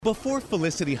Before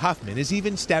Felicity Huffman has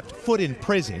even stepped foot in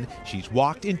prison, she's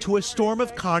walked into a storm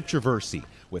of controversy.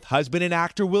 With husband and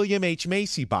actor William H.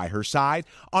 Macy by her side,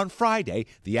 on Friday,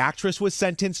 the actress was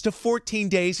sentenced to 14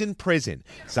 days in prison.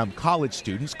 Some college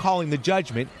students calling the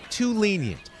judgment too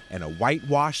lenient and a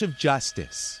whitewash of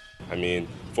justice. I mean,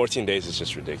 14 days is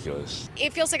just ridiculous.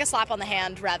 It feels like a slap on the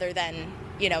hand rather than,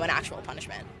 an actual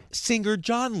punishment. Singer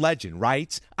John Legend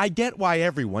writes, "I get why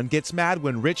everyone gets mad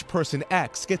when rich person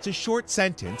X gets a short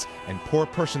sentence and poor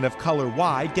person of color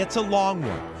Y gets a long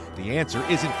one. The answer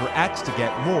isn't for X to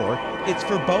get more, it's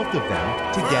for both of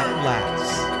them to get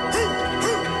less."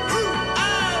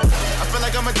 I feel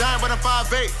like I'm a giant, but I'm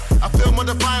 5'8". I feel more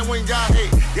defiant when y'all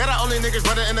hate. Yeah, the only niggas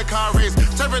running in the car race.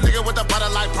 Serve a nigga with a butter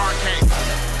like parquet.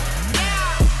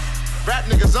 Rap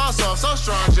niggas also so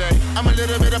strong, Jay. I'm a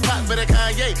little bit of pop, bit of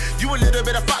Kanye. You a little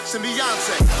bit of Fox and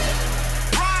Beyonce.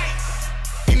 Right.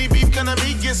 Any beef gonna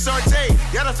be get sauteed.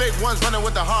 Y'all the fake ones running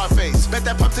with the hard face. Bet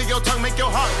that pump to your tongue make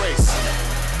your heart race.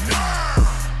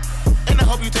 And I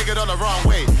hope you take it all the wrong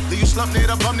way. Leave you slump near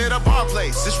the bum near the bar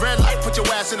place. This red light put your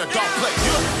ass in a dark place.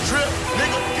 You a real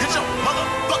nigga, get your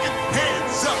motherfucking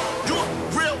hands up. You a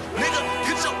real nigga,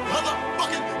 get your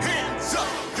motherfucking hands up.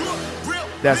 You a real.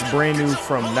 That's brand new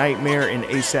from Nightmare and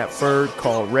ASAP Ferg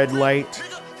called Red Light.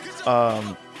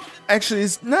 Actually,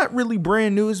 it's not really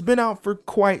brand new. It's been out for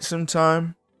quite some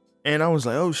time. And I was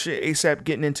like, oh shit, ASAP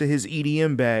getting into his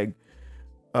EDM bag.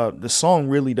 The song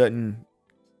really doesn't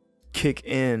kick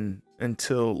in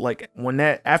until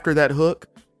after that hook,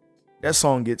 that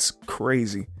song gets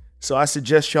crazy. So I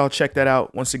suggest y'all check that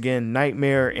out. Once again,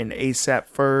 Nightmare and ASAP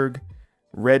Ferg,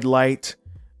 Red Light.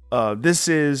 This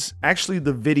is actually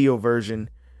the video version.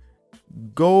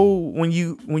 When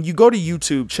you go to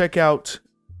YouTube, check out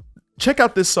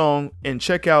this song and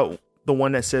check out the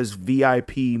one that says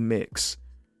VIP mix.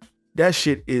 That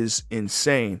shit is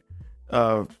insane.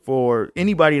 For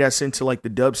anybody that's into like the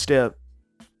dubstep,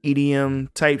 EDM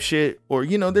type shit, or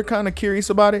they're kind of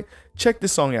curious about it, check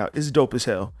this song out. It's dope as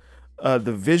hell. The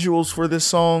visuals for this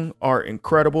song are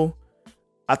incredible.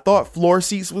 I thought Floor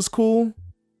Seats was cool.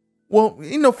 Well,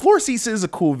 Floor Seats is a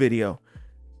cool video.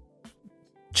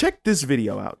 Check this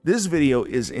video out. This video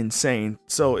is insane.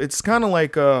 So it's kind of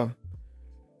like a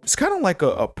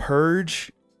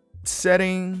purge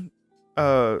setting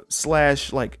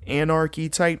slash like anarchy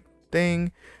type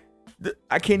thing.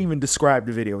 I can't even describe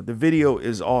the video. The video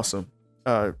is awesome.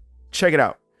 Check it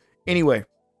out. Anyway,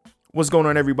 what's going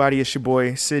on, everybody? It's your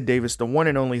boy Sid Davis, the one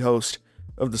and only host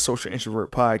of the Social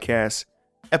Introvert Podcast,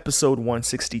 episode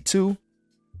 162.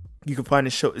 You can find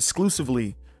the show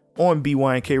exclusively on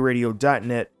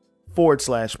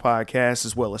bynkradio.net/podcast,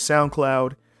 as well as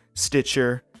SoundCloud,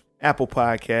 Stitcher, Apple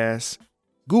Podcasts,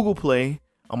 Google Play.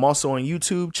 I'm also on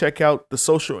YouTube. Check out the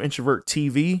Social Introvert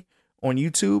TV on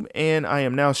YouTube, and I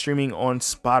am now streaming on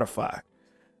Spotify.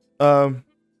 I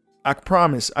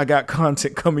promise I got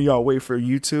content coming your way for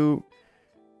YouTube.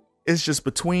 It's just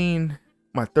between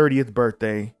my 30th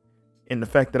birthday and the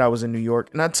fact that I was in New York,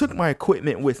 and I took my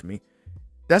equipment with me.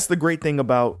 That's the great thing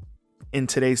about in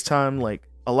today's time, like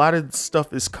a lot of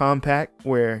stuff is compact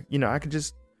where, I could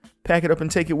just pack it up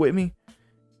and take it with me.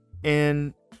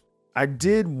 And I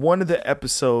did one of the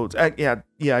episodes. I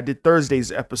did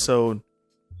Thursday's episode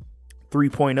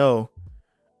 3.0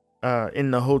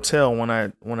 in the hotel when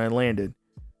I landed,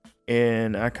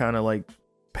 and I kind of like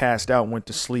passed out, went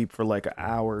to sleep for like an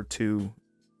hour or two,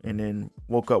 and then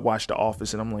woke up, watched The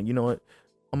Office, and I'm like, you know what?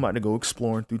 I'm about to go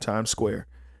exploring through Times Square.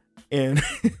 And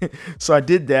so I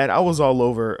did that. I was all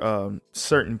over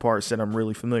certain parts that I'm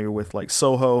really familiar with, like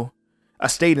Soho. I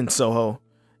stayed in Soho,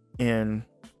 and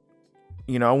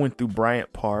I went through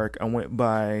Bryant Park. I went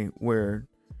by where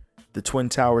the Twin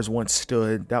Towers once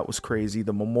stood. That was crazy.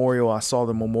 The memorial, I saw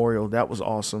the memorial. That was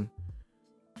awesome.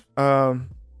 I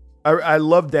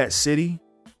love that city,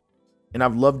 and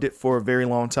I've loved it for a very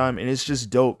long time. And it's just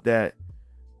dope that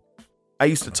I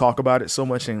used to talk about it so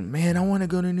much, and man, I want to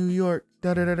go to New York,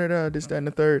 this, that, and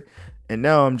the third. And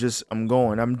now I'm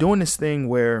going. I'm doing this thing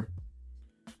where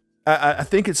I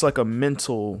think it's like a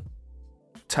mental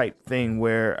type thing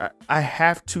where I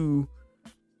have to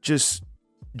just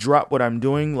drop what I'm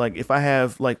doing. Like if I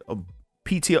have like a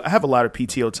PTO, I have a lot of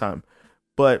PTO time,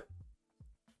 but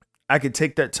I could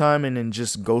take that time and then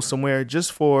just go somewhere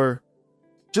just for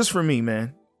me,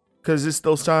 man. Cause it's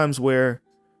those times where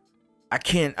I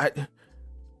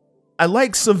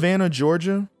like Savannah,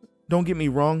 Georgia. Don't get me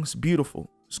wrong. It's beautiful.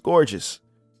 It's gorgeous.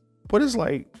 But it's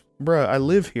like, bruh, I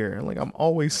live here. Like I'm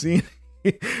always seeing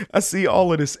I see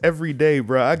all of this every day,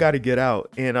 bruh. I got to get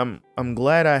out. And I'm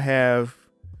glad I have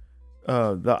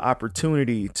the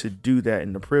opportunity to do that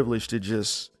and the privilege to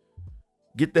just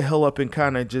get the hell up and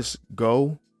kind of just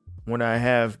go when I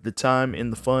have the time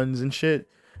and the funds and shit.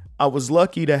 I was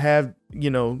lucky to have,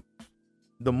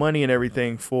 the money and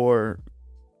everything for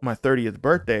my 30th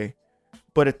birthday.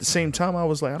 But at the same time, I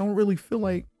was like, I don't feel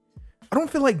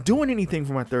like doing anything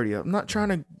for my 30th. I'm not trying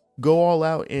to go all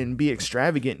out and be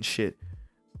extravagant and shit.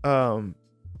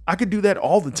 I could do that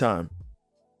all the time.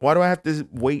 Why do I have to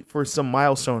wait for some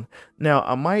milestone? Now,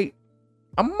 I might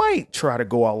try to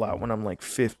go all out when I'm like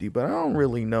 50, but I don't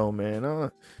really know,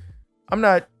 man. I'm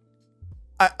not.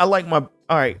 I like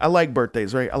I like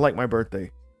birthdays, right? I like my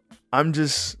birthday. I'm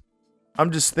just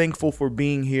thankful for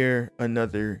being here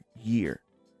another year,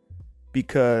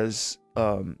 because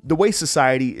the way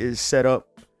society is set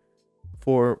up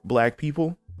for black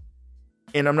people,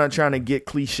 and I'm not trying to get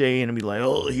cliche and be like,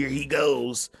 oh, here he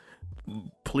goes,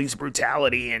 police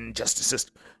brutality and justice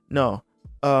system. No,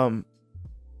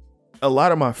 a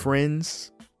lot of my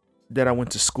friends that I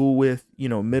went to school with,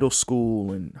 middle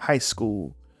school and high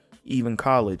school, even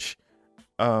college,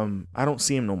 I don't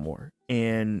see them no more.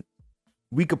 And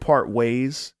we could part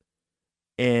ways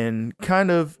and kind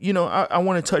of, I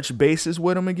want to touch bases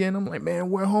with them again. I'm like, man,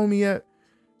 where homie at?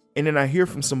 And then I hear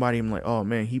from somebody, I'm like, oh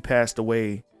man, he passed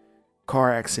away,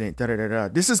 car accident,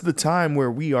 This is the time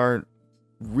where we are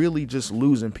really just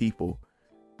losing people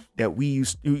that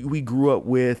we grew up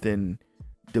with and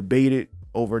debated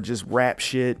over just rap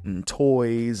shit and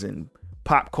toys and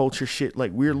pop culture shit.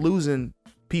 Like, we're losing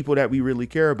people that we really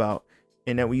care about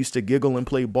and that we used to giggle and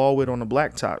play ball with on the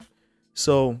blacktop.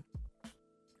 So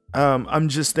I'm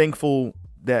just thankful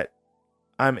that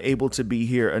I'm able to be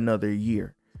here another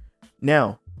year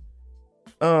now.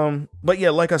 But yeah,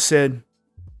 like I said,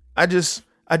 I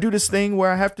do this thing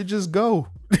where I have to just go.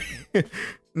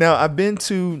 Now, I've been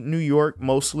to New York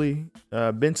mostly.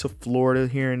 I've been to Florida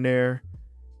here and there.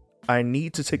 I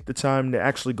need to take the time to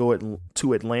actually go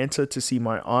to Atlanta to see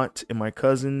my aunt and my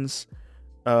cousins.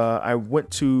 I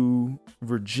went to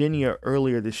Virginia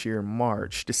earlier this year in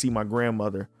March to see my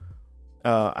grandmother.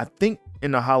 I think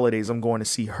in the holidays I'm going to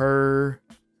see her,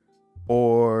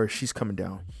 or she's coming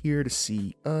down here to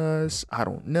see us. I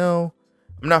don't know.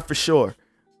 I'm not for sure.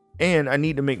 And I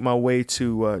need to make my way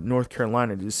to North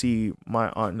Carolina to see my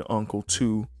aunt and uncle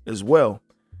too as well.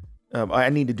 I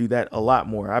need to do that a lot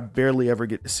more. I barely ever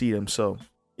get to see them. So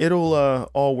it'll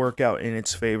all work out in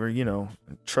its favor,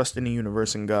 trust in the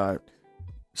universe and God.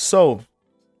 So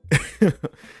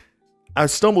I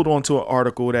stumbled onto an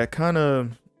article that kind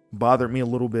of bothered me a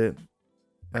little bit.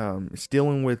 It's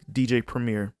dealing with DJ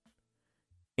Premier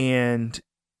and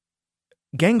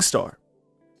Gang Starr.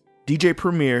 DJ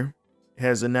Premier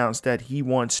has announced that he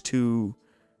wants to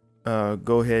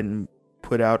go ahead and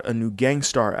put out a new Gang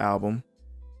Starr album.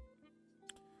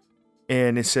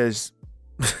 And it says,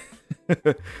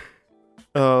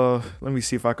 let me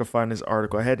see if I can find this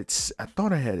article. I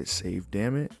thought I had it saved,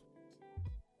 damn it.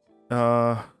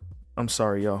 I'm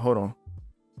sorry, y'all. Hold on.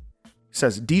 It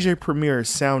says DJ Premier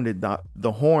sounded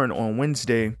the horn on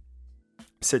Wednesday,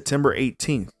 September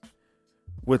 18th,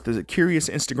 with a curious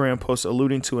Instagram post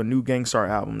alluding to a new Gang Starr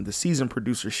album. The seasoned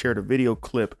producer shared a video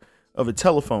clip of a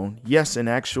telephone, yes, an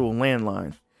actual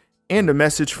landline, and a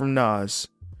message from Nas.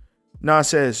 Nas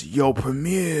says, "Yo,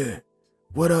 Premier,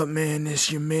 what up, man?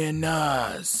 It's your man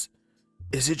Nas.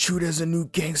 Is it true there's a new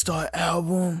Gang Starr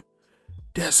album?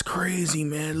 That's crazy,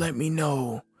 man. Let me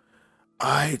know.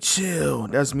 Alright, chill."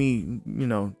 That's me,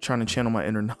 trying to channel my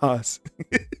inner Nas.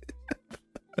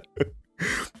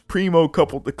 Primo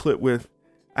coupled the clip with,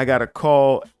 "I got a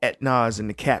call at Nas" in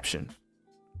the caption.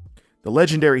 The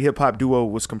legendary hip-hop duo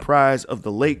was comprised of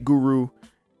the late Guru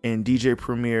and DJ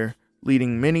Premier,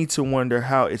 leading many to wonder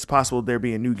how it's possible there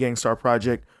be a new Gang Starr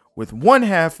project with one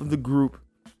half of the group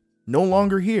no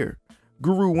longer here.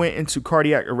 Guru went into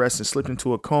cardiac arrest and slipped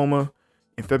into a coma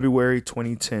in February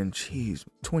 2010. Jeez,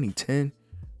 2010?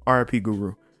 R.I.P.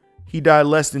 Guru. He died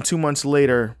less than 2 months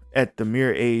later at the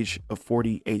mere age of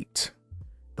 48.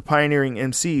 The pioneering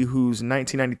MC, whose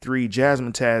 1993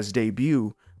 Jazzmatazz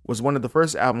debut was one of the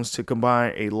first albums to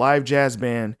combine a live jazz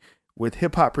band with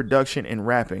hip-hop production and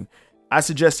rapping. I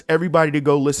suggest everybody to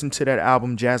go listen to that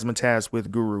album, Jazzmatazz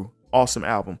with Guru. Awesome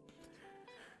album.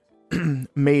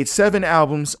 Made 7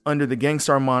 albums under the Gang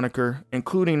Starr moniker,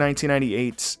 including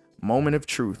 1998's Moment of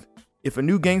Truth. If a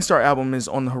new Gang Starr album is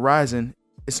on the horizon,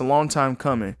 it's a long time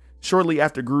coming. Shortly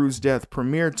after Guru's death,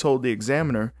 Premier told The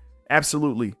Examiner,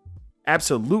 absolutely,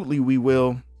 we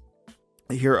will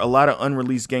hear a lot of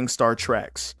unreleased Gang Starr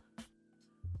tracks.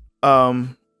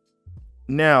 Now,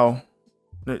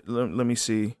 let me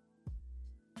see.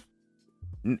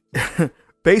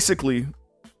 Basically,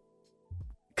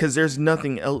 because there's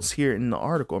nothing else here in the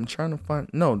article. I'm trying to find.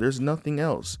 No, there's nothing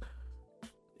else.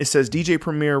 It says DJ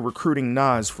Premier recruiting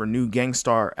Nas for new Gang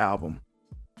Starr album.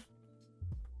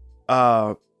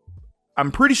 I'm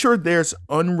pretty sure there's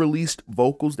unreleased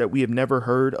vocals that we have never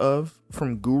heard of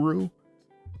from Guru.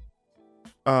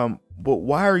 But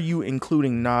why are you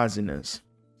including Nas in this?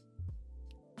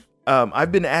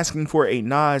 I've been asking for a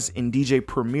Nas and DJ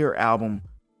Premier album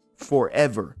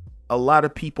forever. A lot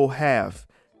of people have.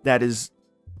 That is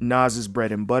Nas's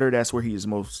bread and butter. That's where he is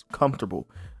most comfortable.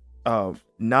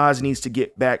 Nas needs to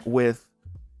get back with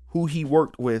who he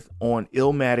worked with on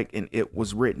Illmatic and It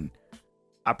Was Written.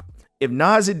 If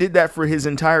Nas had did that for his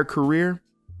entire career,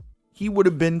 he would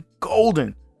have been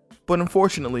golden. But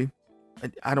unfortunately,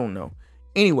 I don't know.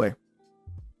 Anyway,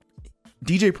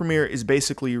 DJ Premier is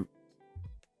basically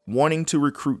wanting to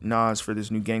recruit Nas for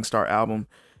this new Gang Starr album.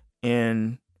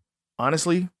 And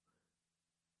honestly,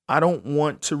 I don't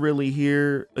want to really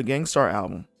hear a Gang Starr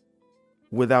album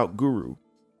without Guru.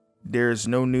 There's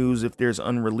no news if there's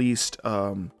unreleased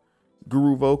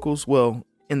Guru vocals. Well,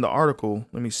 in the article,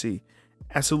 let me see.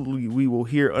 Absolutely, we will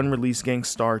hear unreleased Gang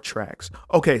Starr tracks.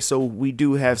 Okay, so we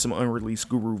do have some unreleased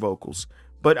Guru vocals.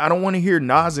 But I don't want to hear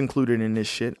Nas included in this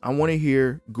shit. I want to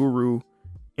hear Guru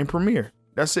and Premier.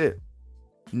 That's it.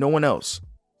 No one else.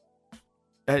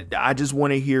 I just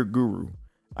want to hear Guru.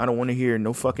 I don't want to hear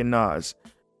no fucking Nas.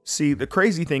 See, the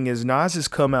crazy thing is Nas has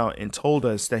come out and told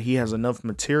us that he has enough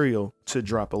material to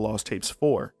drop a Lost Tapes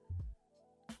 4.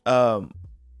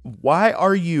 Why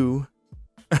are you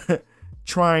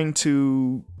trying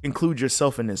to include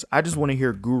yourself in this? I just want to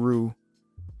hear Guru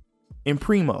and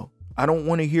Primo. I don't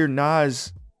want to hear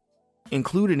Nas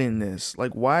included in this.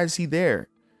 Like, why is he there?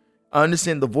 I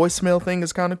understand the voicemail thing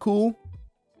is kind of cool.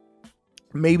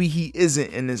 Maybe he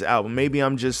isn't in this album. Maybe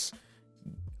I'm just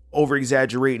over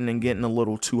exaggerating and getting a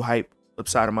little too hype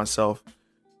upside of myself.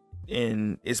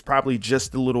 And it's probably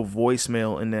just the little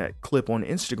voicemail in that clip on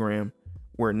Instagram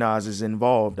where Nas is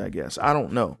involved, I guess. I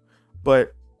don't know.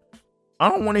 But I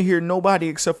don't want to hear nobody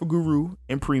except for Guru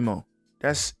and Primo.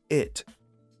 That's it.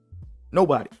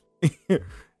 Nobody.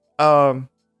 What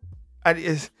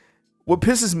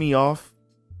pisses me off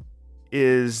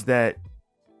is that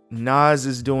Nas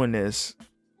is doing this,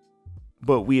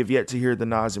 but we have yet to hear the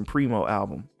Nas and Primo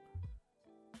album.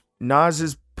 Nas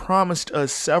has promised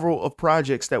us several of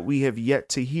projects that we have yet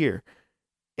to hear.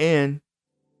 And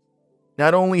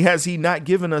not only has he not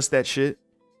given us that shit,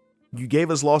 you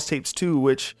gave us Lost Tapes 2,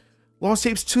 which Lost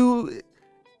Tapes 2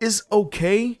 is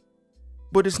okay,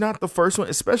 but it's not the first one,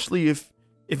 especially if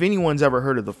anyone's ever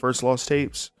heard of the first Lost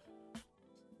Tapes.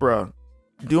 Bruh,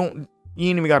 you ain't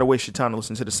even got to waste your time to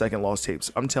listen to the second Lost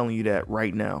Tapes. I'm telling you that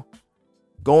right now.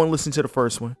 Go and listen to the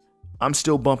first one. I'm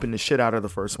still bumping the shit out of the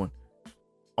first one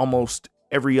almost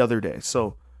every other day.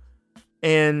 So,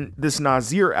 and this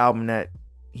Nasir album that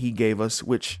he gave us,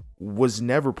 which was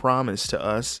never promised to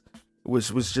us,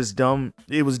 was just dumb.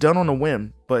 It was done on a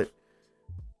whim, but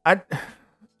I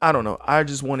don't know. I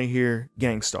just want to hear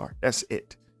Gang Starr. That's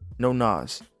it. No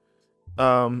Nas.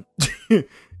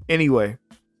 Anyway,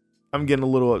 I'm getting a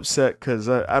little upset because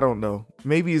I don't know.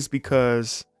 Maybe it's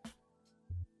because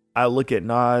I look at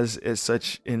Nas as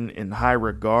such in high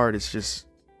regard. It's just,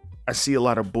 I see a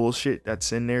lot of bullshit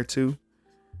that's in there too.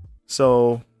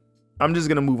 So I'm just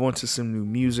going to move on to some new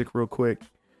music real quick.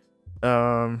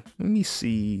 Let me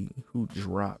see who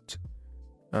dropped.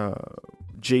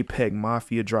 JPEG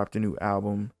Mafia dropped a new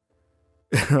album.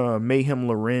 Mayhem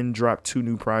Loren dropped 2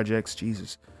 new projects.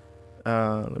 Jesus.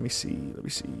 Let me see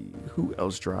who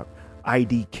else dropped.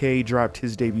 IDK dropped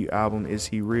his debut album, Is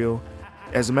He Real?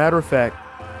 As a matter of fact,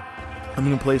 I'm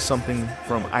gonna play something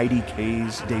from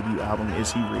IDK's debut album,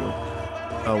 Is He Real?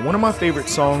 One of my favorite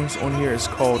songs on here is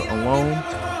called Alone.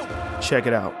 Check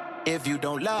it out. If you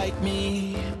don't like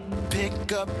me,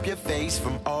 pick up your face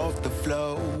from off the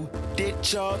flow.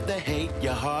 Ditch all the hate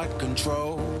your heart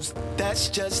controls. That's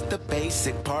just the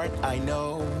basic part, I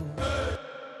know.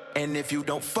 And if you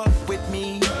don't fuck with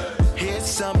me, here's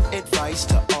some advice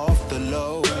to off the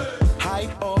low.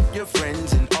 Hide all your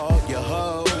friends and all your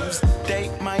hoes. They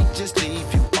might just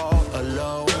leave you all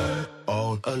alone.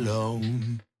 All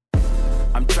alone.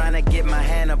 I'm trying to get my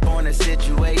hand up on a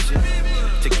situation.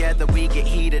 Together we get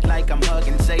heated like I'm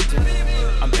hugging Satan.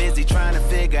 I'm busy trying to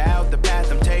figure out the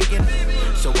path I'm taking.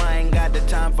 So I ain't got the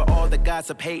time for all the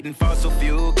gossip, hating. Fossil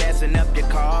fuel, gassing up your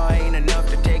car ain't enough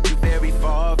to take you very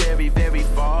far, very, very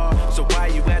far. So why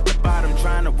you at the bottom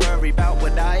trying to worry about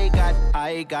what I got?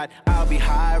 I'll be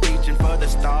high reaching for the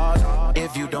stars.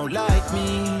 If you don't like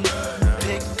me,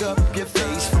 pick up your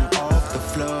face from off the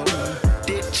floor.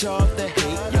 Ditch all the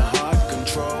hate your heart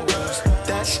controls.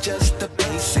 That's just the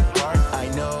basic part, I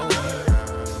know.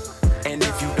 And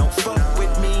if you don't fuck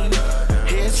with me,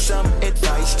 here's some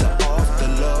advice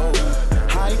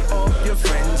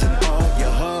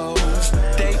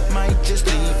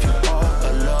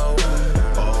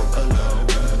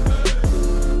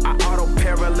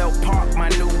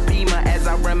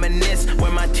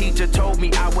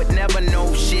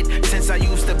I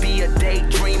used to be a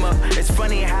daydreamer. It's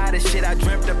funny how the shit I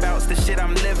dreamt about's the shit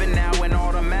I'm living now, and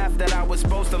all the math that I was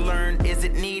supposed to learn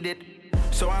isn't needed.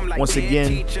 So I'm like, once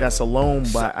again, that's Alone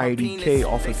by IDK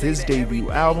off of his debut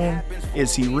album,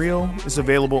 Is He Real? It's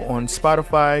available on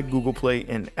Spotify, Google Play,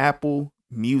 and Apple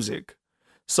Music.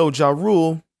 So Ja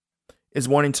Rule is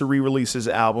wanting to re-release his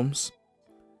albums,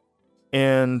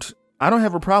 and I don't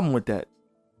have a problem with that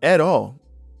at all.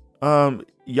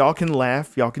 Y'all can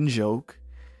laugh, y'all can joke,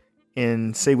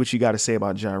 and say what you got to say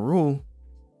about Ja Rule.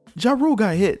 Ja Rule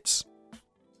got hits,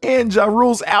 and Ja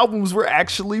Rule's albums were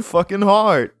actually fucking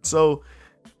hard. So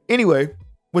anyway,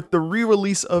 with the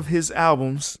re-release of his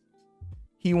albums,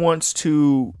 he wants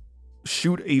to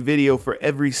shoot a video for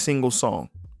every single song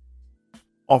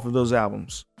off of those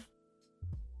albums.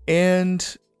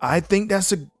 And I think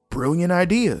that's a brilliant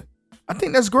idea. I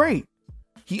think that's great.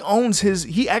 He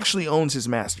actually owns his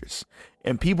masters.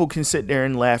 And people can sit there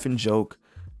and laugh and joke.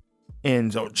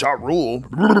 And so Ja Rule.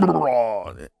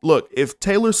 Look, if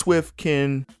Taylor Swift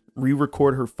can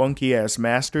re-record her funky ass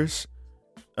masters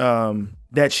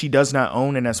that she does not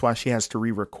own, and that's why she has to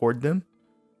re-record them,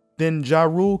 then Ja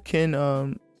Rule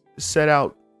can set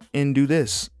out and do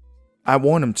this. I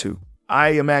want him to. I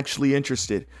am actually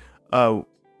interested.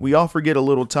 We all forget a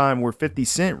little time where 50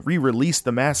 Cent re-released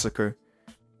The Massacre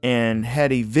and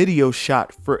had a video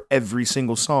shot for every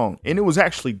single song. And it was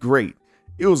actually great.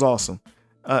 It was awesome.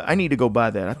 I need to go buy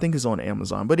that. I think it's on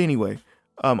Amazon. But anyway,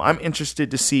 I'm interested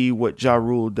to see what Ja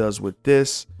Rule does with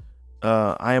this.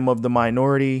 I am of the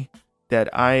minority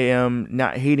that I am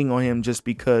not hating on him just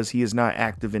because he is not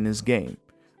active in his game.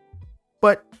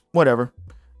 But whatever.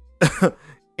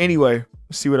 Anyway,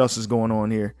 let's see what else is going on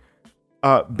here.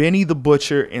 Benny the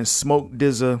Butcher and Smoke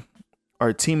DZA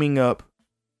are teaming up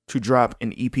to drop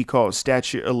an EP called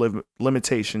Statute of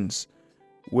Limitations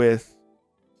with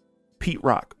Pete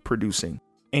Rock producing.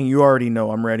 And you already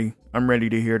know I'm ready. I'm ready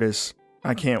to hear this.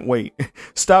 I can't wait.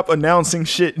 Stop announcing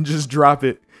shit and just drop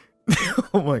it.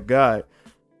 Oh my God.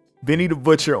 Benny the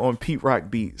Butcher on Pete Rock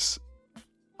beats.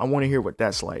 I want to hear what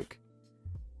that's like.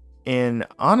 And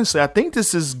honestly, I think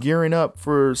this is gearing up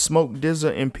for Smoke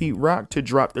DZA and Pete Rock to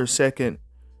drop their second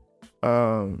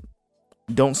Don't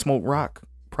Smoke Rock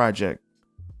project.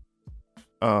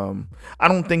 I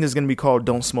don't think it's going to be called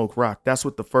Don't Smoke Rock. That's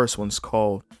what the first one's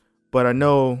called. But I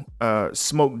know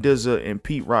Smoke DZA and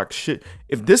Pete Rock shit.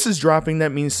 If this is dropping,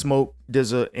 that means Smoke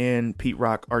DZA and Pete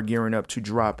Rock are gearing up to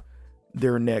drop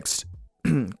their next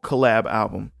collab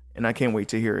album. And I can't wait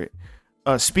to hear it.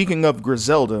 Speaking of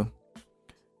Griselda,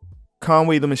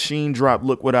 Conway the Machine dropped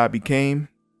Look What I Became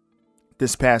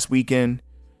this past weekend.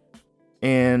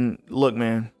 And look,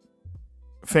 man,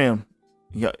 fam,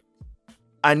 yeah,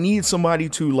 I need somebody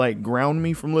to like ground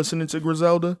me from listening to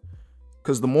Griselda.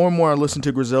 Because the more and more I listen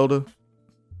to Griselda,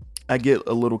 I get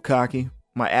a little cocky.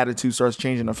 My attitude starts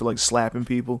changing. I feel like slapping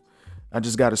people. I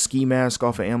just got a ski mask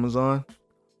off of Amazon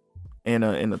and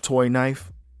a toy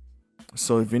knife.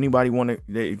 So if anybody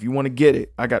if you want to get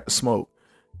it, I got the smoke.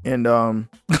 And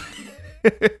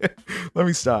let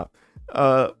me stop.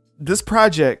 This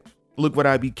project, Look What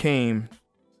I Became,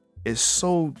 is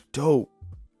so dope.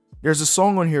 There's a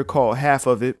song on here called Half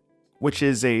of It, which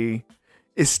is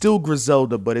it's still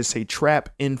Griselda, but it's a trap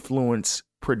influence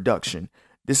production.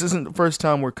 This isn't the first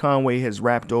time where Conway has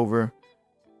rapped over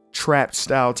trap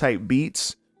style type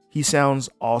beats. He sounds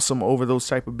awesome over those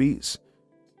type of beats.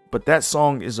 But that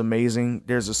song is amazing.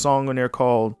 There's a song on there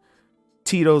called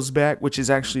Tito's Back, which is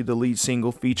actually the lead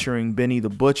single featuring Benny the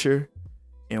Butcher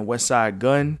and Westside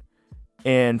Gunn.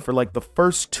 And for like the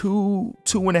first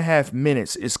 2.5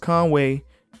 minutes, it's Conway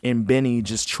and Benny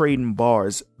just trading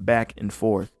bars back and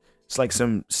forth. It's like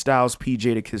some Styles P.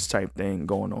 Jadakiss type thing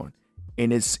going on.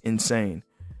 And it's insane.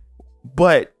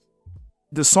 But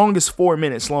the song is 4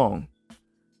 minutes long.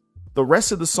 The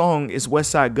rest of the song is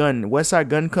Westside Gunn. Westside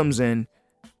Gunn comes in.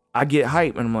 I get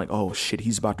hype and I'm like, oh shit,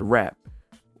 he's about to rap.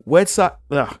 Westside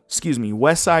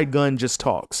Gunn just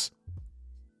talks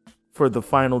for the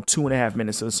final 2.5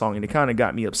 minutes of the song. And it kind of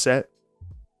got me upset.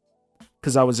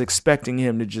 Because I was expecting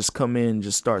him to just come in and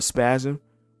just start spazzing.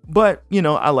 But, you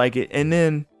know, I like it. And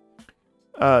then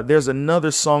there's another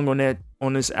song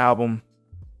on this album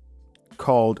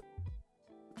called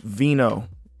Vino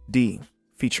D,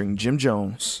 featuring Jim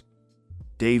Jones,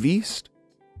 Dave East,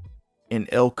 and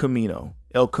El Camino.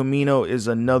 El Camino is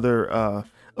another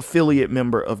affiliate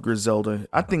member of Griselda.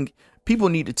 I think people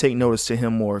need to take notice to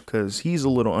him more because he's a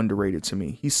little underrated to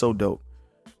me. He's so dope.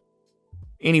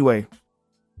 Anyway,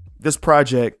 this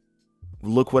project,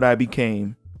 Look What I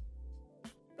Became,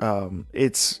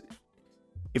 it's,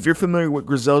 if you're familiar with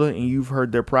Griselda and you've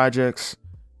heard their projects,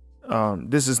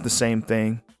 this is the same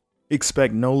thing.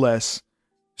 Expect no less.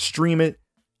 Stream it.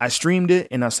 I streamed it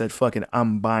and I said, fuck it,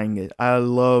 I'm buying it. I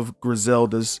love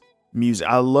Griselda's music.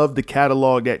 I love the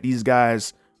catalog that these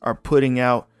guys are putting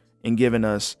out and giving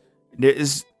us.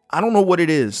 I don't know what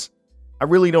it is. I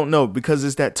really don't know, because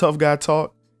it's that tough guy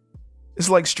talk. It's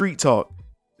like street talk.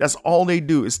 That's all they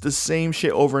do. It's the same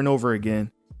shit over and over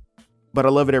again. But I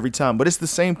love it every time. But it's the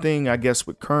same thing, I guess,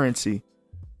 with Currency.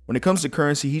 When it comes to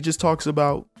Currency, he just talks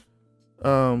about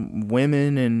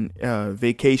women and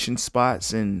vacation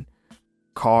spots and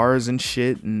cars and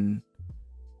shit, and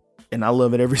I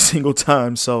love it every single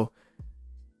time. So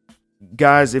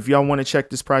guys, if y'all want to check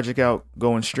this project out,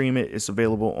 go and stream it. It's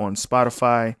available on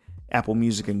Spotify, Apple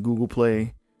Music, and Google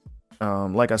Play.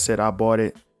 Like I said, I bought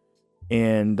it,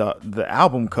 and the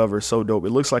album cover is so dope.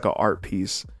 It looks like an art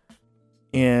piece.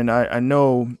 And I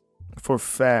know for a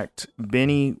fact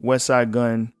Benny, Westside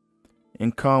Gunn,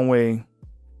 and Conway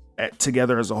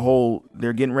together as a whole,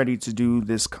 they're getting ready to do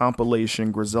this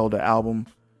compilation Griselda album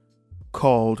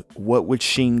called What Would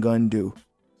Sheen Gun Do?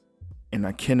 And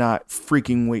I cannot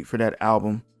freaking wait for that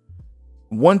album.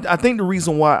 I think the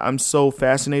reason why I'm so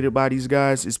fascinated by these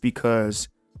guys is because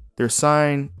they're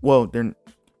signed.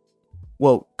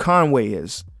 Conway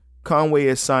is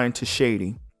signed to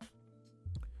Shady.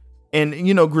 And,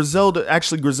 you know, Griselda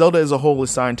as a whole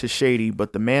is signed to Shady,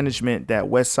 but the management that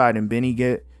Westside and Benny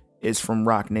get is from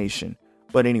Rock Nation.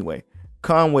 But anyway,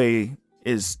 Conway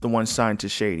is the one signed to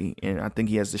Shady, and I think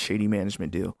he has the Shady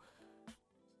management deal.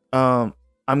 I'm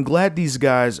glad these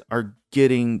guys are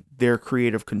getting their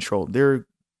creative control. They're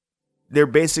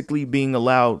basically being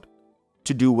allowed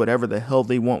to do whatever the hell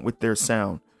they want with their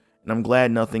sound, and I'm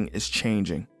glad nothing is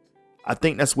changing. I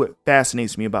think that's what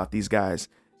fascinates me about these guys,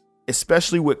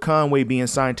 especially with Conway being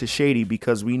signed to Shady,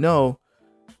 because we know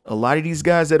a lot of these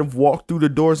guys that have walked through the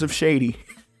doors of Shady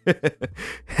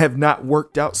have not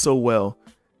worked out so well.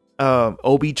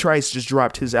 Obi Trice just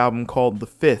dropped his album called The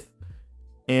Fifth,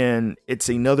 and it's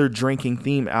another drinking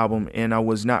theme album, and I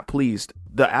was not pleased.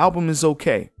 The album is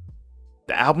okay.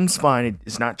 The album's fine.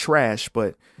 It's not trash,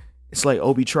 but it's like,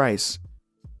 Obi Trice,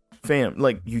 fam,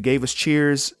 like, you gave us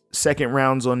Cheers, Second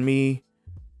Rounds on Me.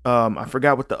 I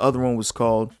forgot what the other one was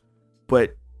called,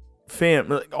 but fam,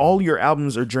 like, all your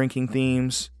albums are drinking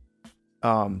themes.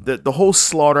 The whole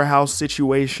Slaughterhouse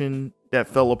situation that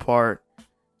fell apart.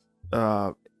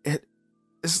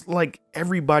 It's like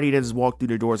everybody that has walked through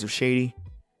the doors of Shady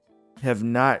have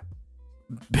not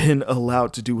been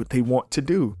allowed to do what they want to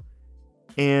do.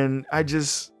 And I'm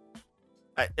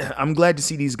glad to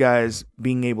see these guys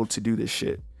being able to do this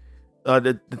shit.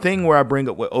 The thing where I bring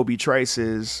up what Obi Trice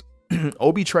is,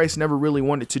 Obi Trice never really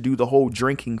wanted to do the whole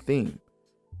drinking theme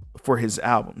for his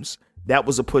albums. That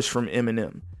was a push from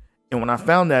Eminem. And when I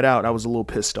found that out, I was a little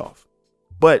pissed off.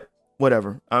 But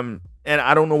whatever. And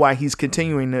I don't know why he's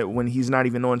continuing it when he's not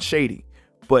even on Shady.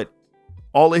 But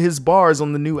all of his bars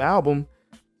on the new album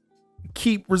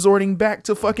keep resorting back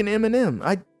to fucking Eminem.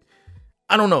 I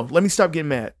don't know. Let me stop getting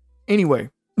mad. Anyway.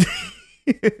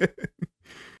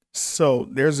 So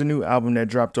there's a new album that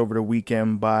dropped over the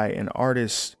weekend by an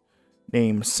artist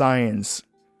named Science.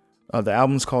 The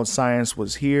album's called Science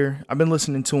Was Here. I've been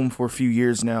listening to him for a few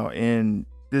years now, and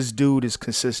this dude is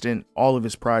consistent. All of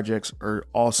his projects are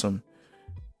awesome.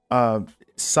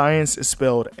 Science is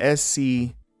spelled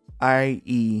SCIENZE.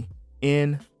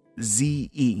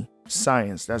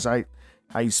 Science. That's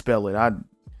how you spell it.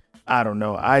 I don't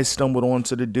know. I stumbled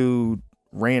onto the dude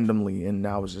randomly, and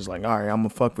I was just like, all right, I'm gonna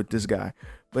fuck with this guy.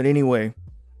 But anyway,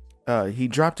 he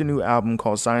dropped a new album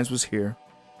called Science Was Here,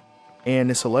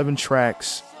 and it's 11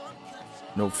 tracks,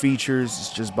 no features.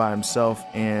 It's just by himself,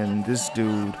 and this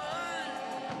dude,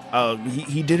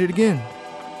 he did it again.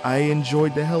 I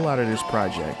enjoyed the hell out of this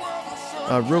project.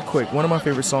 Real quick, one of my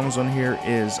favorite songs on here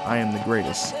is I Am the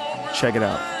Greatest. Check it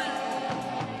out.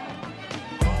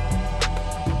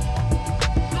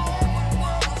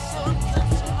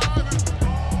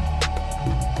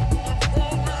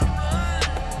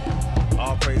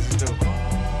 All praises due.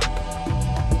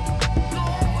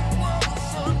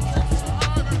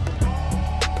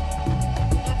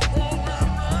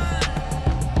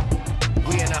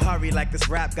 Like this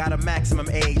rap got a maximum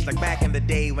age. Like back in the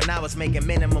day when I was making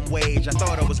minimum wage, I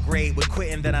thought I was great with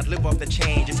quitting, then I'd live off the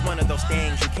change. It's one of those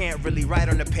things you can't really write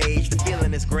on the page. The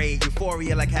feeling is great,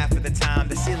 euphoria like half of the time.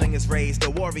 The ceiling is raised,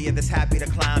 the warrior that's happy to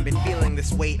climb. Been feeling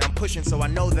this weight, I'm pushing so I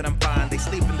know that I'm fine. They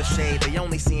sleep in the shade, they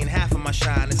only seeing half of my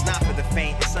shine. It's not for the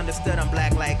faint, it's understood I'm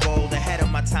black like gold. Ahead of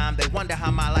my time, they wonder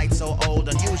how my light's so old.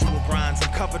 Unusual grinds,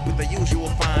 I'm covered with the usual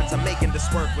fines. I'm making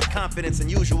this work with confidence,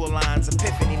 unusual lines.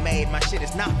 Epiphany made, my shit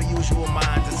is not for usual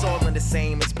minds. It's all in the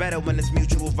same, it's better when it's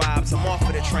mutual vibes. I'm off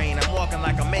of the train, I'm walking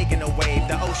like I'm making a wave.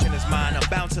 The ocean is mine, I'm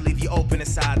bound to leave you open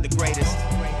inside, the greatest.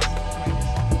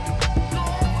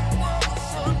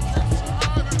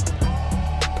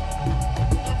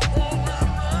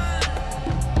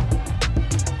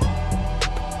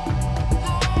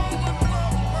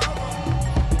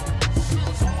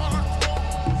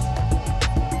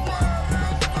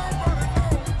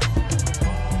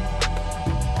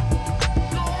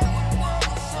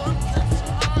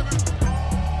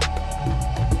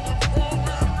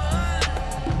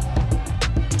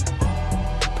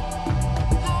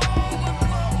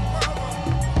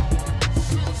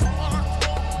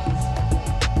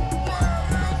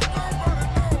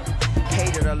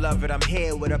 I'm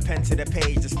here with a pen to the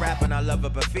page. This rapping I love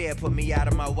it, but fear put me out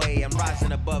of my way. I'm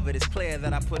rising above it. It's clear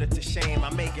that I put it to shame.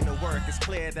 I'm making it work. It's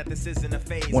clear that this isn't a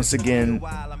phase. Once again,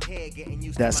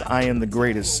 that's I Am the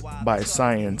Greatest by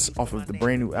Science off of the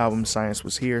brand new album Science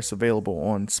Was Here. It's available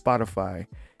on Spotify,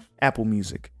 Apple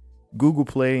Music, Google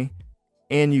Play,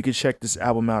 and you can check this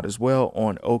album out as well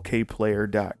on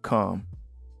okplayer.com.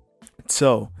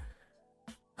 So,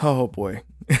 oh boy,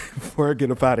 before I get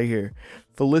up out of here,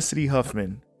 Felicity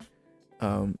Huffman.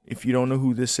 If you don't know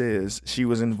who this is, she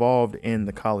was involved in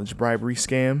the college bribery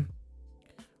scam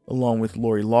along with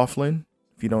Lori Loughlin.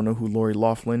 If you don't know who Lori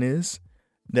Loughlin is,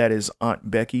 that is Aunt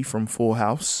Becky from Full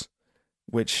House,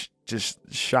 which just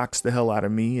shocks the hell out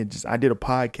of me. I did a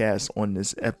podcast on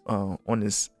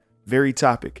this very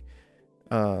topic.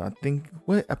 I think,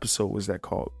 what episode was that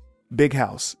called? Big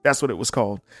House. That's what it was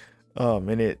called.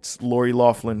 And it's Lori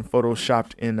Loughlin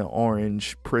photoshopped in an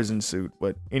orange prison suit.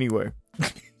 But anyway.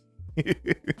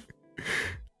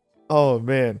 Oh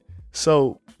man.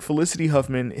 So Felicity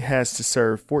Huffman has to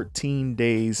serve 14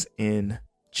 days in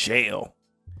jail.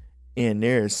 And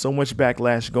there is so much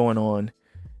backlash going on.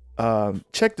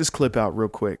 Check this clip out real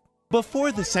quick.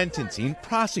 Before the sentencing,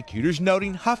 prosecutors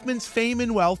noting Huffman's fame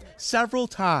and wealth several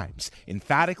times,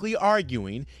 emphatically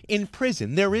arguing, in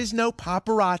prison there is no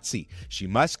paparazzi. She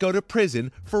must go to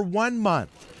prison for 1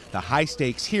 month. The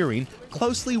high-stakes hearing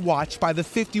closely watched by the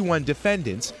 51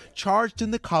 defendants charged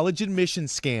in the college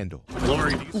admissions scandal.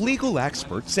 Legal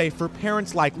experts say for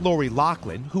parents like Lori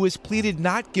Loughlin, who has pleaded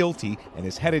not guilty and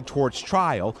is headed towards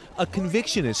trial, a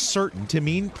conviction is certain to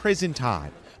mean prison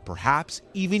time, perhaps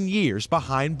even years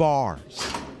behind bars.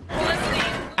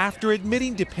 After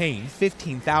admitting to paying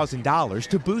 $15,000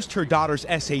 to boost her daughter's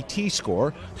SAT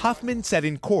score, Huffman said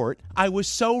in court, "I was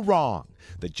so wrong."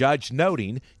 The judge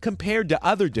noting, compared to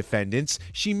other defendants,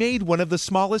 she made one of the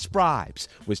smallest bribes,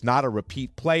 was not a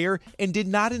repeat player, and did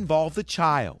not involve the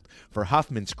child. For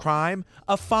Huffman's crime,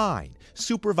 a fine,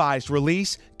 supervised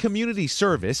release, community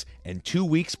service, and 2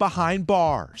 weeks behind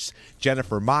bars.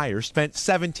 Jennifer Myers spent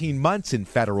 17 months in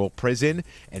federal prison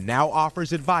and now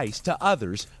offers advice to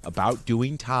others about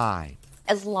doing time.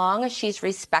 As long as she's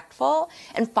respectful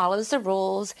and follows the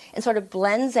rules and sort of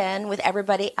blends in with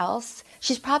everybody else,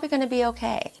 she's probably going to be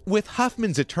okay. With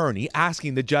Huffman's attorney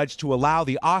asking the judge to allow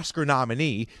the Oscar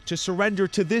nominee to surrender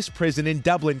to this prison in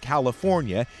Dublin,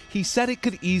 California, he said it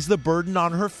could ease the burden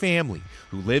on her family,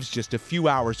 who lives just a few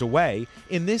hours away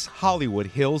in this Hollywood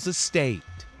Hills estate.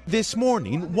 This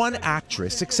morning, one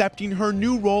actress accepting her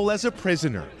new role as a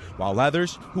prisoner, while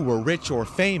others who were rich or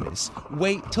famous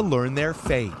wait to learn their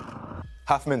fate.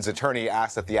 Huffman's attorney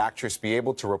asked that the actress be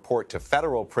able to report to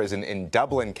federal prison in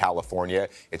Dublin, California.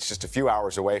 It's just a few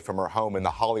hours away from her home in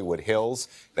the Hollywood Hills.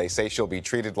 They say she'll be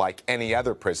treated like any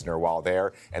other prisoner while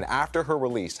there. And after her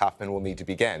release, Huffman will need to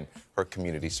begin her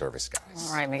community service, guys.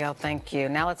 All right, Miguel, thank you.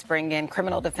 Now let's bring in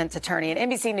criminal defense attorney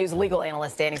and NBC News legal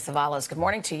analyst Danny Savalas. Good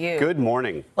morning to you. Good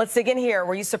morning. Let's dig in here.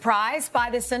 Were you surprised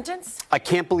by this sentence? I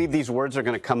can't believe these words are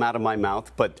going to come out of my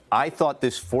mouth, but I thought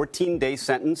this 14-day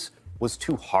sentence was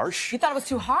too harsh. You thought it was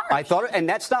too harsh? I thought, and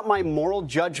that's not my moral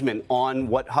judgment on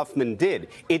what Huffman did.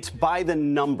 It's by the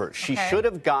numbers. She should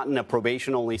have gotten a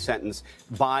probation-only sentence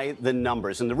by the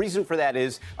numbers. And the reason for that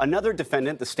is another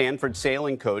defendant, the Stanford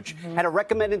sailing coach, had a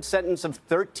recommended sentence of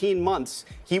 13 months.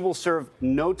 He will serve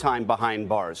no time behind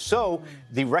bars. So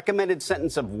the recommended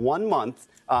sentence of 1 month,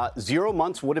 0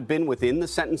 months would have been within the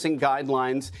sentencing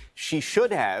guidelines. She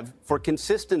should have, for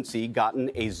consistency, gotten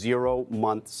a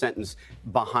 0-month sentence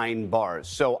behind bars.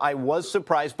 So I was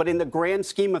surprised, but in the grand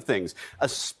scheme of things,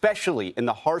 especially in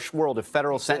the harsh world of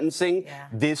federal sentencing,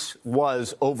 this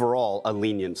was overall a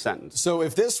lenient sentence. So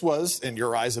if this was, in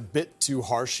your eyes, a bit too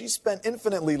harsh, she spent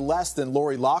infinitely less than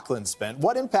Lori Loughlin spent.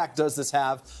 What impact does this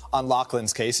have on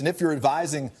Loughlin's case? And if you're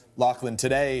advising Loughlin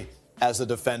today as a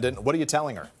defendant, what are you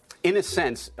telling her? In a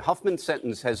sense, Huffman's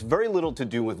sentence has very little to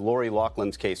do with Lori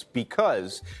Loughlin's case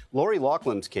because Lori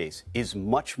Loughlin's case is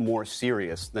much more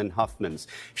serious than Huffman's.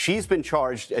 She's been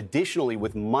charged additionally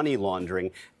with money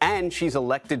laundering, and she's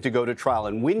elected to go to trial.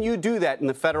 And when you do that in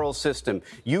the federal system,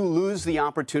 you lose the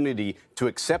opportunity to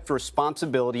accept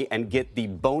responsibility and get the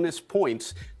bonus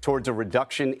points towards a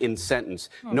reduction in sentence.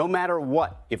 No matter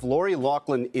what, if Lori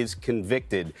Loughlin is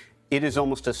convicted, it is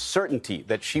almost a certainty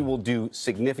that she will do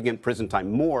significant prison time,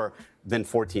 more than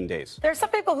 14 days. There are some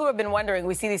people who have been wondering,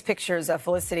 we see these pictures of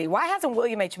Felicity, why hasn't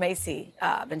William H. Macy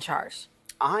been charged?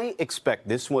 I expect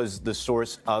this was the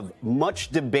source of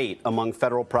much debate among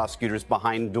federal prosecutors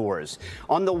behind doors.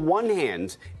 On the one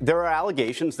hand, there are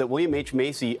allegations that William H.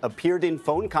 Macy appeared in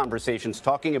phone conversations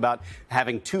talking about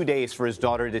having 2 days for his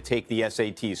daughter to take the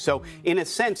SATs. So, in a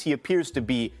sense, he appears to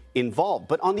be involved.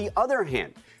 But on the other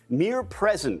hand, mere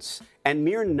presence and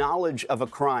mere knowledge of a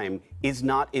crime is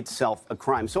not itself a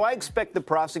crime. So I expect the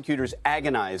prosecutors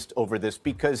agonized over this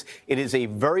because it is a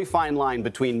very fine line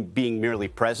between being merely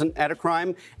present at a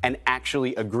crime and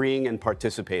actually agreeing and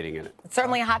participating in it. It's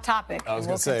certainly a hot topic. I was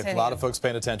going to say, a lot of folks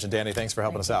paying attention. Danny, thanks for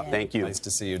helping us out. Thank you. Nice to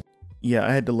see you. Yeah,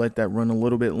 I had to let that run a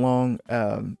little bit long,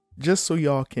 just so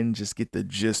y'all can just get the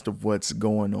gist of what's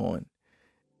going on.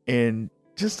 And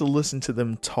just to listen to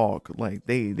them talk, like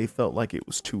they felt like it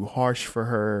was too harsh for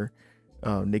her.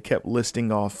 They kept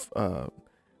listing off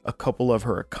a couple of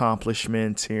her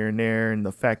accomplishments here and there, and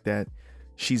the fact that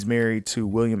she's married to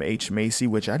William H. Macy,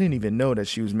 which I didn't even know that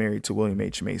she was married to William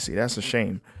H. Macy. That's a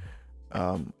shame.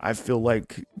 I feel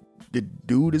like the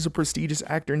dude is a prestigious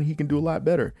actor and he can do a lot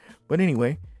better. But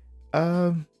anyway,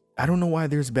 I don't know why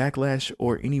there's backlash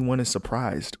or anyone is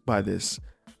surprised by this.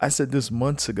 I said this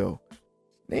months ago.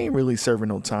 They ain't really serving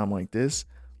no time like this.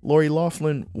 Lori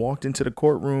Loughlin walked into the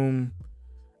courtroom,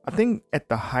 I think at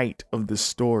the height of the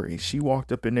story. She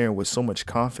walked up in there with so much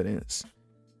confidence.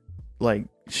 Like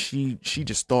she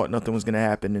just thought nothing was going to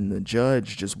happen, and the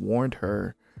judge just warned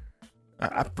her.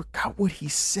 I forgot what he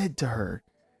said to her.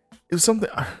 It was something,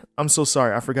 I'm so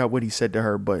sorry, I forgot what he said to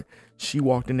her, but she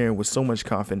walked in there with so much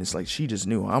confidence, like she just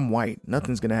knew, I'm white,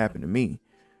 nothing's going to happen to me.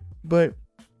 But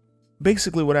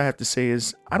basically what I have to say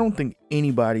is I don't think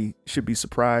anybody should be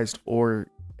surprised or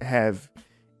have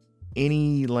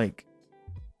any like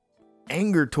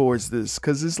anger towards this,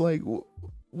 because it's like,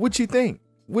 what you think?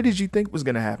 What did you think was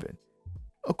going to happen?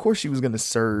 Of course she was going to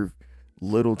serve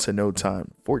little to no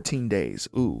time, 14 days.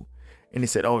 Ooh. And they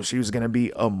said, oh, she was going to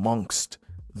be amongst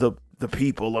the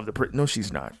people of the no,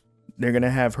 she's not. They're going to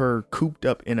have her cooped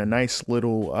up in a nice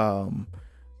little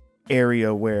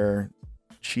area where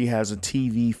she has a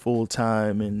TV full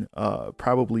time and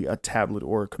probably a tablet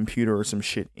or a computer or some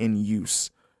shit in use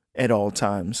at all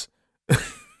times.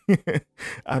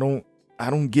 I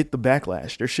don't get the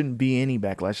backlash. There shouldn't be any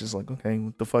backlash. It's like, okay,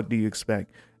 what the fuck do you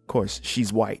expect? Of course,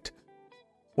 she's white.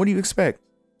 What do you expect?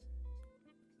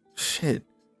 Shit.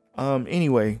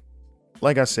 Anyway,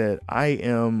 like I said, I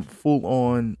am full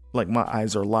on, like my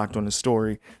eyes are locked on the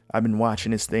story. I've been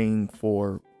watching this thing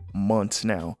for months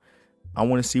now. I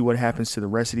want to see what happens to the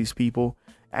rest of these people.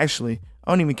 Actually,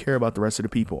 I don't even care about the rest of the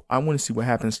people. I want to see what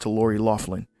happens to Lori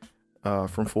Loughlin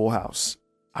from Full House.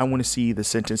 I want to see the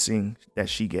sentencing that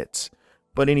she gets.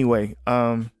 But anyway,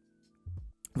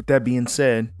 with that being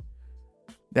said,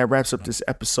 that wraps up this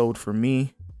episode for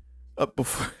me.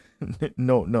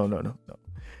 No.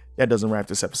 That doesn't wrap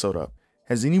this episode up.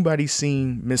 Has anybody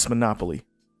seen Miss Monopoly?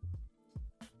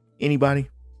 Anybody?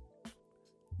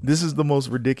 This is the most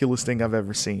ridiculous thing I've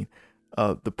ever seen.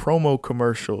 The promo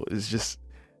commercial is just,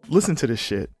 listen to this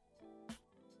shit.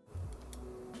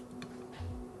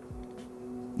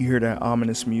 You hear that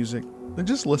ominous music?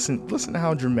 Just listen to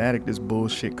how dramatic this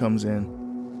bullshit comes in.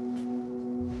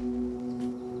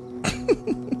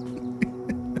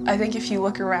 I think if you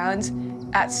look around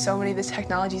at so many of the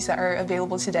technologies that are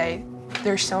available today,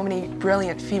 there's so many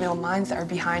brilliant female minds that are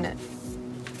behind it.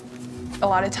 A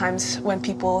lot of times when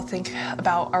people think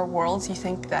about our worlds, you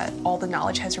think that all the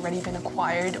knowledge has already been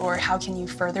acquired, or how can you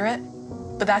further it?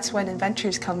 But that's when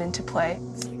inventors come into play.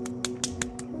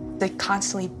 They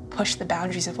constantly push the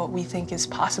boundaries of what we think is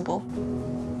possible.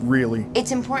 Really?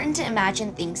 It's important to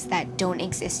imagine things that don't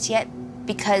exist yet,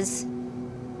 because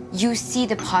you see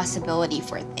the possibility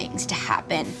for things to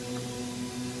happen.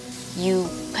 You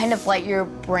kind of let your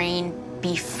brain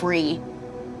be free.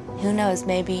 Who knows,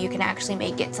 maybe you can actually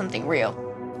make it something real.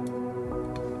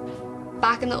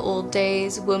 Back in the old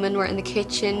days, women were in the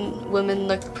kitchen, women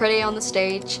looked pretty on the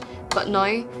stage, but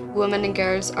now women and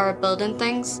girls are building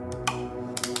things.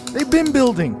 They've been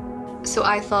building. So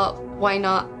I thought, why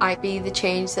not I be the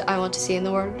change that I want to see in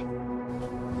the world?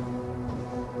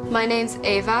 My name's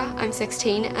Ava, I'm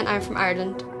 16 and I'm from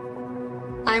Ireland.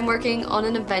 I'm working on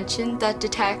an invention that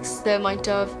detects the amount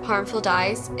of harmful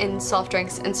dyes in soft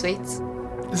drinks and sweets.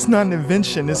 It's not an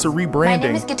invention, it's a rebranding. My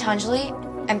name is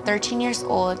Gitanjali. I'm 13 years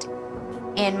old,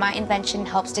 and my invention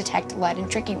helps detect lead in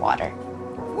drinking water.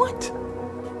 What?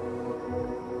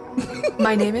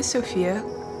 My name is Sophia.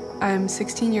 I'm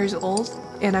 16 years old,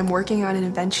 and I'm working on an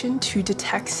invention to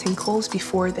detect sinkholes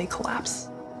before they collapse.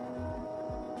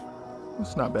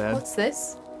 It's not bad. What's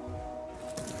this?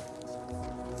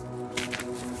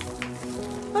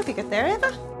 What have you got there,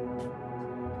 Eva?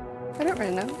 I don't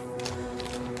really know.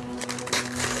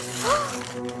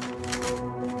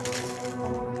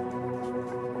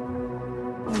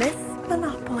 Miss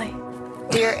Monopoly.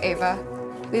 Dear Ava,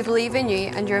 we believe in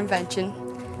you and your invention.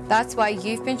 That's why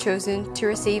you've been chosen to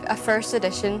receive a first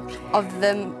edition of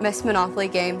the Miss Monopoly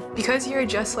game. Because you're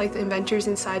just like the inventors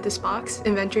inside this box,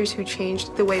 inventors who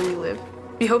changed the way we live.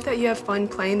 We hope that you have fun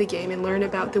playing the game and learn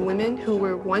about the women who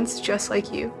were once just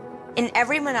like you. In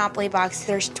every Monopoly box,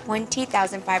 there's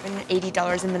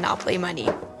 $20,580 in Monopoly money.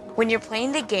 When you're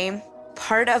playing the game,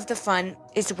 part of the fun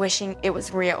is wishing it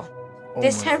was real.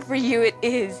 This time for you, it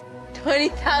is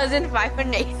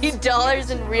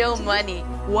 $20,580 in real money.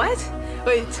 What?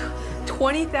 Wait,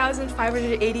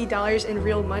 $20,580 in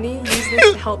real money? Use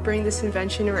this to help bring this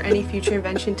invention or any future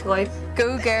invention to life.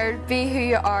 Go, Garrett, be who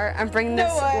you are and bring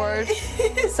this world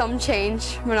some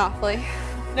change. Monopoly.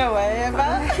 No way,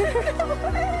 Eva.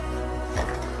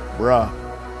 Bruh.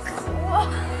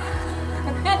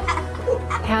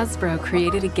 Hasbro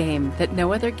created a game that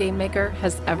no other game maker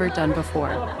has ever done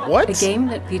before. What? A game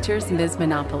that features Ms.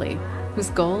 Monopoly, whose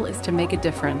goal is to make a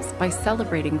difference by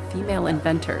celebrating female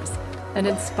inventors and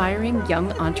inspiring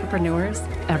young entrepreneurs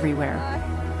everywhere.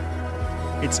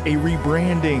 It's a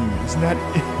rebranding. It's not.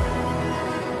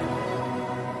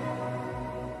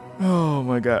 Oh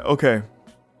my God. Okay.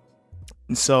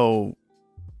 So,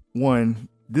 one,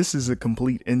 this is a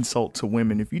complete insult to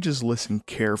women. If you just listen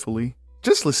carefully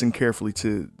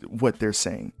to what they're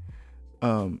saying.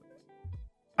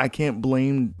 I can't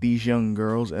blame these young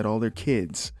girls at all. They're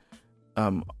kids.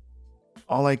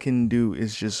 All I can do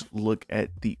is just look at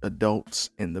the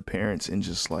adults and the parents and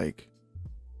just like,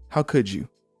 how could you?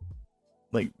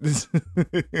 Like this,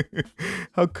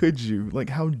 how could you? Like,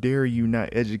 how dare you not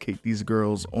educate these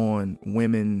girls on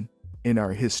women in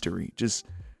our history? Just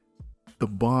the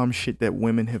bomb shit that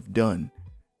women have done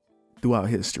throughout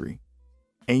history.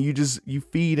 And you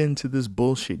feed into this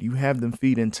bullshit. You have them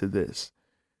feed into this.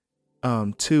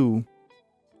 Two,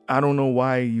 I don't know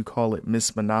why you call it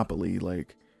Miss Monopoly.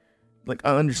 Like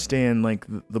I understand like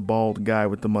the bald guy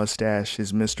with the mustache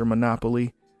is Mr.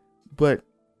 Monopoly, but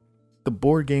the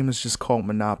board game is just called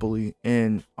Monopoly.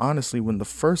 And honestly, when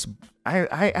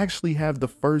I actually have the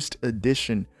first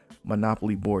edition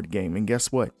Monopoly board game, and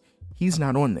guess what? He's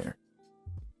not on there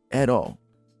at all.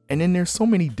 And then there's so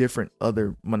many different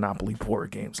other Monopoly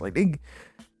board games. Like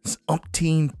there's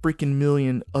umpteen freaking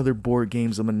million other board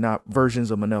games of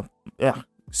versions of Monopoly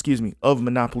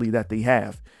that they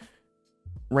have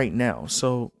right now.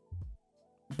 So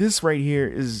this right here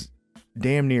is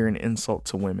damn near an insult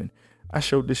to women. I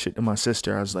showed this shit to my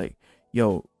sister. I was like,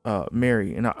 yo,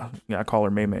 Mary, and I call her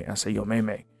May. I say, yo,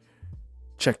 May,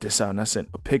 check this out. And I sent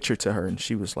a picture to her and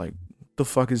she was like, the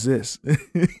fuck is this?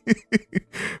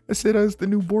 I said, oh, it's the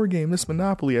new board game, Miss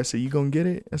Monopoly. I said, you gonna get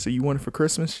it? I said, you want it for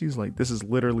Christmas? She's like, this is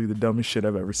literally the dumbest shit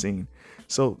I've ever seen.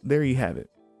 So there you have it.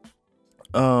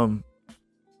 Bro,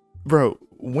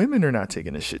 women are not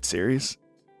taking this shit serious.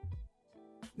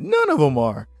 None of them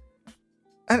are.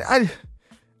 I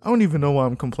don't even know why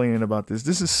I'm complaining about this.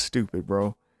 This is stupid,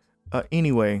 bro.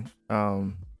 Anyway,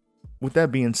 with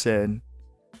that being said,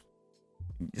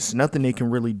 it's nothing they can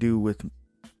really do with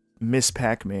Miss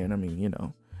Pac-Man. I mean, you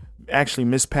know, actually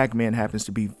Miss Pac-Man happens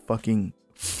to be fucking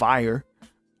fire.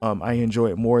 I enjoy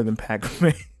it more than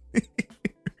Pac-Man.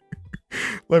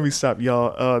 Let me stop,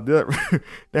 y'all. That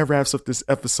wraps up this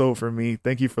episode for me.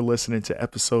 Thank you for listening to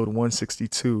episode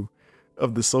 162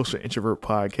 of the Social Introvert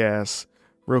Podcast.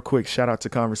 Real quick, shout out to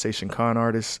Conversation Con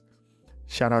Artists.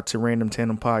 Shout out to Random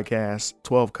Tandem Podcast,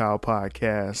 12 Kyle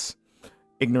Podcast,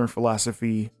 Ignorant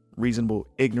Philosophy, Reasonable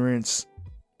Ignorance.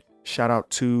 Shout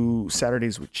out to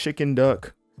Saturdays with Chicken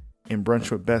Duck and Brunch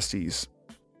with Besties.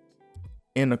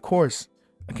 And of course,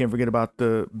 I can't forget about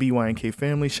the BYNK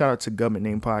family. Shout out to Government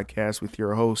Name Podcast with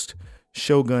your host,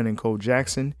 Shogun and Cole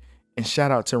Jackson. And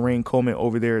shout out to Rain Coleman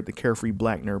over there at the Carefree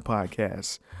Black Nerd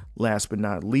Podcast. Last but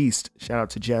not least, shout out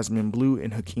to Jasmine Blue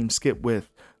and Hakeem Skipwith.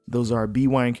 Those are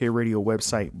BYNK Radio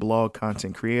website blog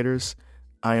content creators.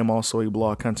 I am also a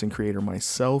blog content creator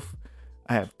myself.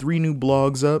 I have 3 new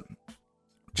blogs up.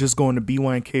 just go into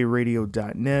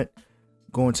bynkradio.net,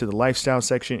 go into the lifestyle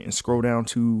section and scroll down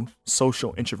to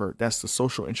Social Introvert. That's the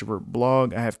Social Introvert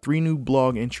blog. I have 3 new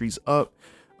blog entries up.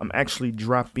 I'm actually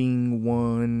dropping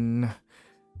one.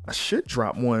 I should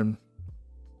drop one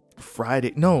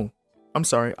Friday. No, I'm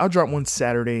sorry. I'll drop one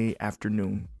Saturday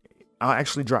afternoon. I'll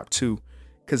actually drop 2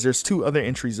 because there's 2 other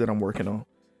entries that I'm working on.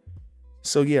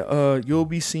 So yeah, you'll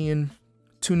be seeing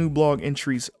 2 new blog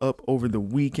entries up over the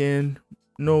weekend,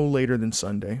 no later than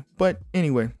Sunday. But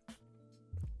anyway,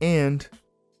 and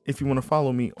if you want to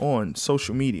follow me on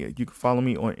social media, you can follow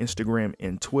me on Instagram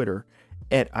and Twitter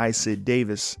at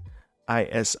ISidDavis,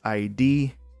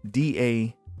 ISIDDAVIS.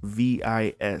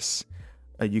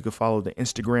 You can follow the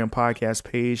Instagram podcast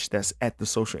page. That's at the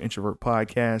Social Introvert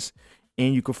Podcast.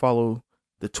 And you can follow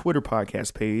the Twitter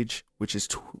podcast page, which is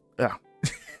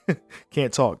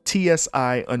can't talk.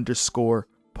 TSI_pod.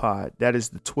 That is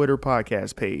the Twitter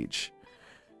podcast page.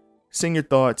 Send your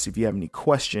thoughts. If you have any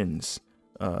questions,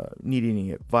 need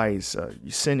any advice,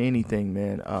 you send anything,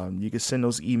 man. You can send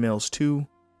those emails to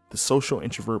the Social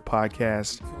Introvert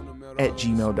Podcast at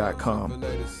gmail.com.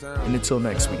 And until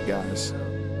next week, guys.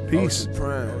 Peace.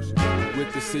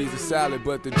 With the Caesar salad,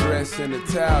 but the dress in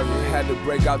Italian. Had to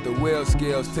break out the wheel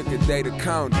scales, took a day to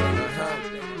count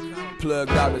it.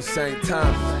 Plugged out in St.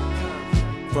 Thomas.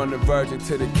 From the Virgin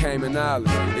to the Cayman Islands,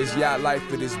 it's yacht life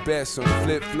at its best. On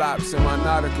flip-flops and my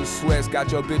nautical sweats, got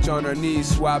your bitch on her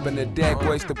knees, swabbing the deck,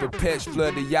 waste up a pitch,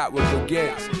 flood the yacht with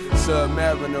baguettes.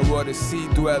 Submariner or the sea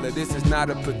dweller, this is not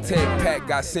a protect pack,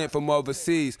 got sent from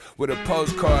overseas with a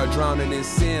postcard, drowning in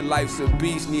sin, life's a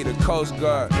beast, need a coast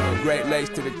guard. Great Lakes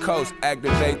to the coast,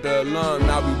 activate the alarm,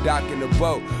 now we docking the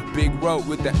boat. Big rope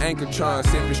with the Anchortron,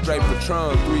 sipping straight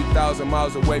Patron, 3,000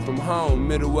 miles away from home,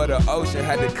 middle of the ocean,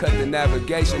 had to cut the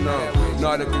navigation on.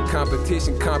 Nautical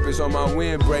competition, compass on my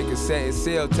windbreaker, setting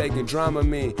sail, taking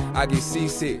Dramamine. I get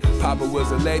seasick. Papa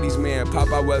was a ladies' man,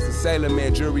 Papa was a sailor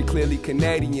man, jury clearly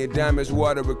Canadian, diamonds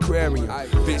water aquarium.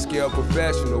 Big scale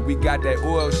professional, we got that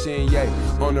oil sheen, yeah.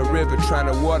 On the river trying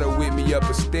to water with me up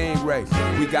a stingray.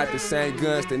 We got the same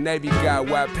guns the Navy got,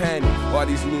 why panic? All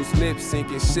these loose lips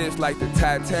sinking ships like the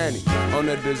Titanic. On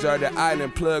a deserted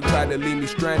island, plug tried to leave me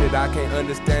stranded. I can't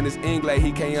understand his English,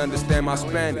 he can't understand my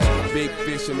Spanish. Big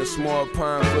fish in a small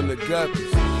pond full of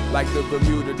guppies. Like the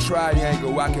Bermuda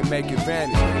Triangle, I can make it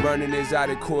vanish. Burning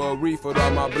exotic coral reef with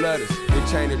all my blooders. It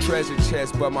chain a treasure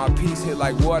chest, but my piece hit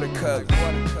like watercolor.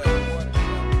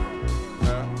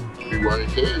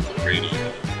 BYK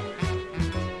Radio.